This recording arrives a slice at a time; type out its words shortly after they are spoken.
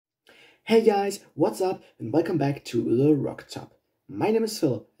Hey guys, what's up and welcome back to the Rocket Top. My name is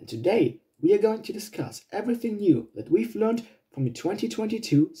Phil and today we are going to discuss everything new that we've learned from the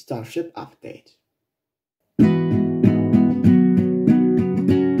 2022 Starship update.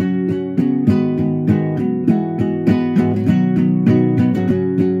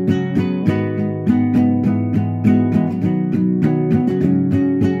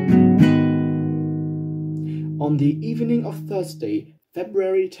 On the evening of Thursday,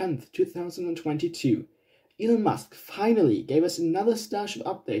 February 10th, 2022, Elon Musk finally gave us another Starship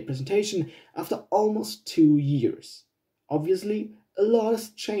update presentation after almost 2 years. Obviously, a lot has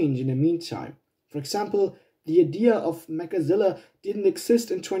changed in the meantime. For example, the idea of Mechazilla didn't exist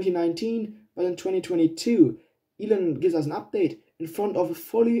in 2019, but in 2022, Elon gives us an update in front of a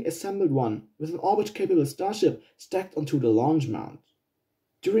fully assembled one with an orbit-capable Starship stacked onto the launch mount.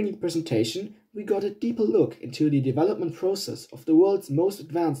 During the presentation, we got a deeper look into the development process of the world's most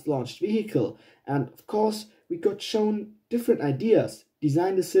advanced launched vehicle, and of course, we got shown different ideas,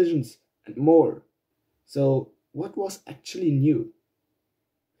 design decisions, and more. So, what was actually new?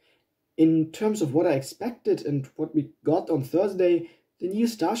 In terms of what I expected and what we got on Thursday, the new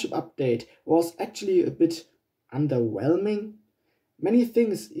Starship update was actually a bit underwhelming. Many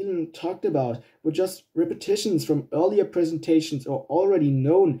things Elon talked about were just repetitions from earlier presentations or already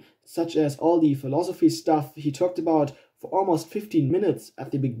known, such as all the philosophy stuff he talked about for almost 15 minutes at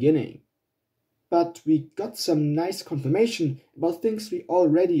the beginning. But we got some nice confirmation about things we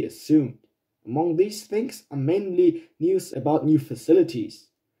already assumed. Among these things are mainly news about new facilities.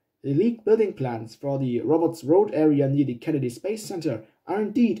 The leaked building plans for the Roberts Road area near the Kennedy Space Center are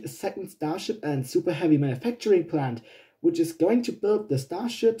indeed a second Starship and super heavy manufacturing plant, which is going to build the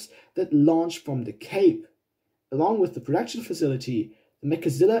Starships that launch from the Cape. Along with the production facility, the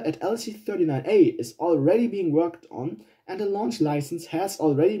Mechazilla at LC-39A is already being worked on and a launch license has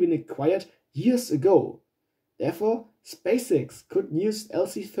already been acquired years ago. Therefore, SpaceX could use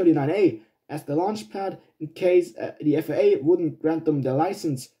LC-39A as the launch pad in case the FAA wouldn't grant them the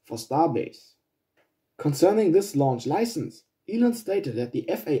license for Starbase. Concerning this launch license, Elon stated that the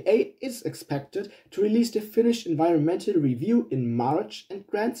FAA is expected to release the finished environmental review in March and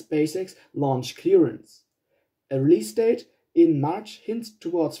grant SpaceX launch clearance. A release date in March hints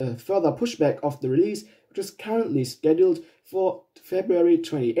towards a further pushback of the release, which is currently scheduled for February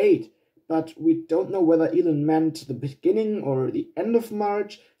 28, but we don't know whether Elon meant the beginning or the end of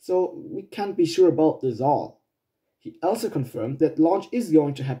March, so we can't be sure about this all. He also confirmed that launch is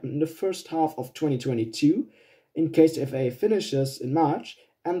going to happen in the first half of 2022, in case the FAA finishes in March,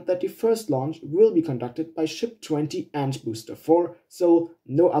 and that the first launch will be conducted by Ship 20 and Booster 4, so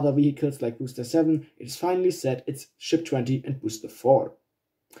no other vehicles like Booster 7, it is finally said it's Ship 20 and Booster 4.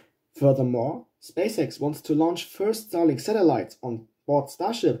 Furthermore, SpaceX wants to launch first Starlink satellites on board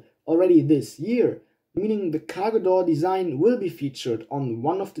Starship already this year, meaning the cargo door design will be featured on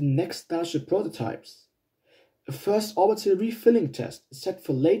one of the next Starship prototypes. A first orbital refilling test is set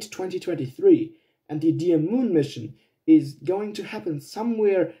for late 2023, and the Dear Moon mission is going to happen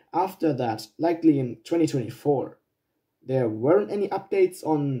somewhere after that, likely in 2024. There weren't any updates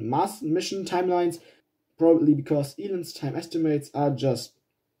on Mars mission timelines, probably because Elon's time estimates are just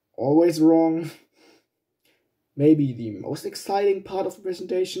always wrong. Maybe the most exciting part of the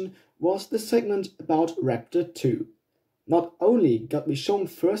presentation was the segment about Raptor 2. Not only got we shown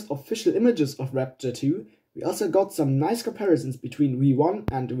first official images of Raptor 2, we also got some nice comparisons between V1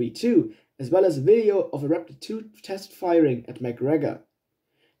 and V2, as well as video of a Raptor 2 test firing at McGregor.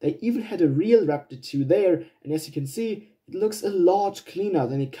 They even had a real Raptor 2 there, and as you can see, it looks a lot cleaner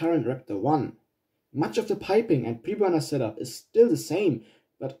than the current Raptor 1. Much of the piping and preburner setup is still the same,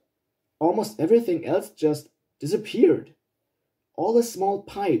 but almost everything else just disappeared. All the small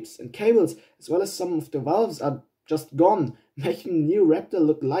pipes and cables, as well as some of the valves, are just gone, making the new Raptor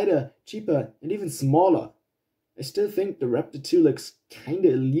look lighter, cheaper, and even smaller. I still think the Raptor 2 looks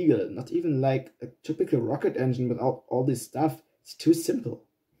kinda illegal, not even like a typical rocket engine without all this stuff. It's too simple.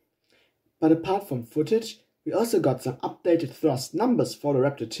 But apart from footage, we also got some updated thrust numbers for the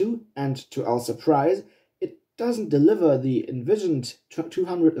Raptor 2, and to our surprise, it doesn't deliver the envisioned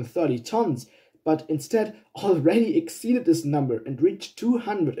 230 tons, but instead already exceeded this number and reached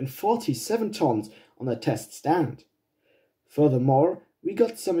 247 tons on the test stand. Furthermore, we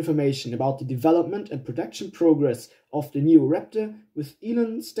got some information about the development and production progress of the new Raptor, with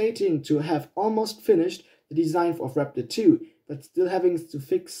Elon stating to have almost finished the design of Raptor 2, but still having to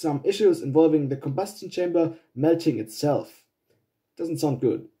fix some issues involving the combustion chamber melting itself. Doesn't sound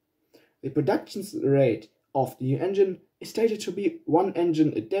good. The production rate of the new engine is stated to be 1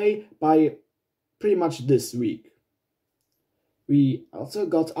 engine a day by pretty much this week. We also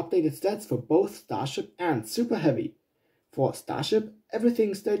got updated stats for both Starship and Super Heavy. For Starship,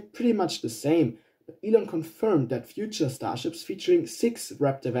 everything stayed pretty much the same, but Elon confirmed that future Starships featuring 6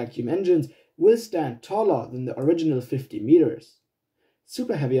 Raptor vacuum engines will stand taller than the original 50 meters.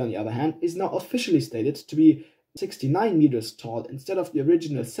 Super Heavy, on the other hand, is now officially stated to be 69 meters tall instead of the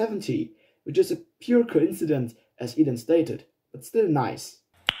original 70, which is a pure coincidence as Elon stated, but still nice.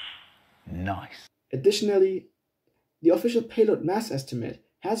 Nice. Additionally, the official payload mass estimate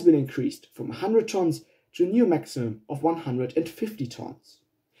has been increased from 100 tons to a new maximum of 150 tons.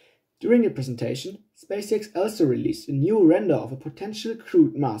 During the presentation, SpaceX also released a new render of a potential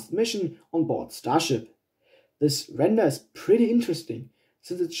crewed Mars mission on board Starship. This render is pretty interesting,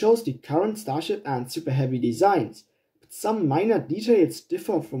 since it shows the current Starship and Super Heavy designs, but some minor details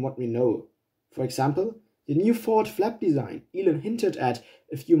differ from what we know. For example, the new forward flap design Elon hinted at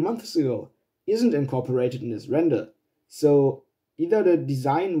a few months ago isn't incorporated in this render, so either the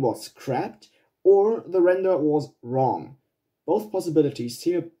design was scrapped or the render was wrong. Both possibilities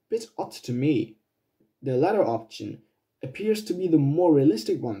seem a bit odd to me. The latter option appears to be the more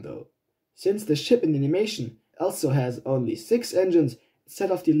realistic one though, since the ship in the animation also has only 6 engines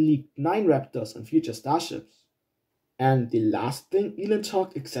instead of the leaked 9 Raptors on future Starships. And the last thing Elon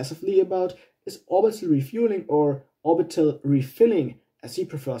talked excessively about is orbital refueling, or orbital refilling as he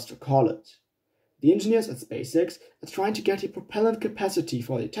prefers to call it. The engineers at SpaceX are trying to get the propellant capacity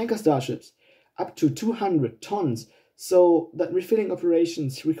for the tanker Starships up to 200 tons, so that refilling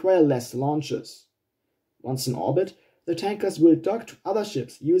operations require less launches. Once in orbit, the tankers will dock to other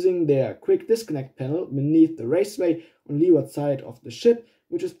ships using their quick disconnect panel beneath the raceway on the leeward side of the ship,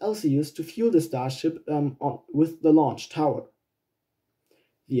 which is also used to fuel the Starship with the launch tower.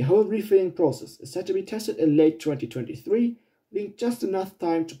 The whole refilling process is set to be tested in late 2023, leaving just enough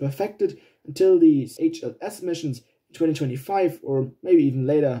time to perfect it until the HLS missions in 2025 or maybe even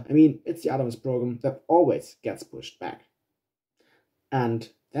later. I mean, it's the Artemis program that always gets pushed back. And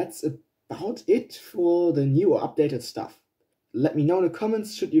that's about it for the new or updated stuff. Let me know in the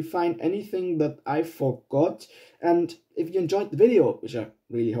comments should you find anything that I forgot, and if you enjoyed the video, which I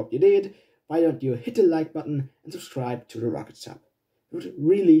really hope you did, why don't you hit the like button and subscribe to the Rocket Sub. It would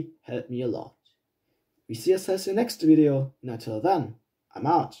really help me a lot. We see ourselves in the next video, and until then, I'm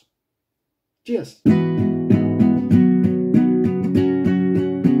out. Cheers!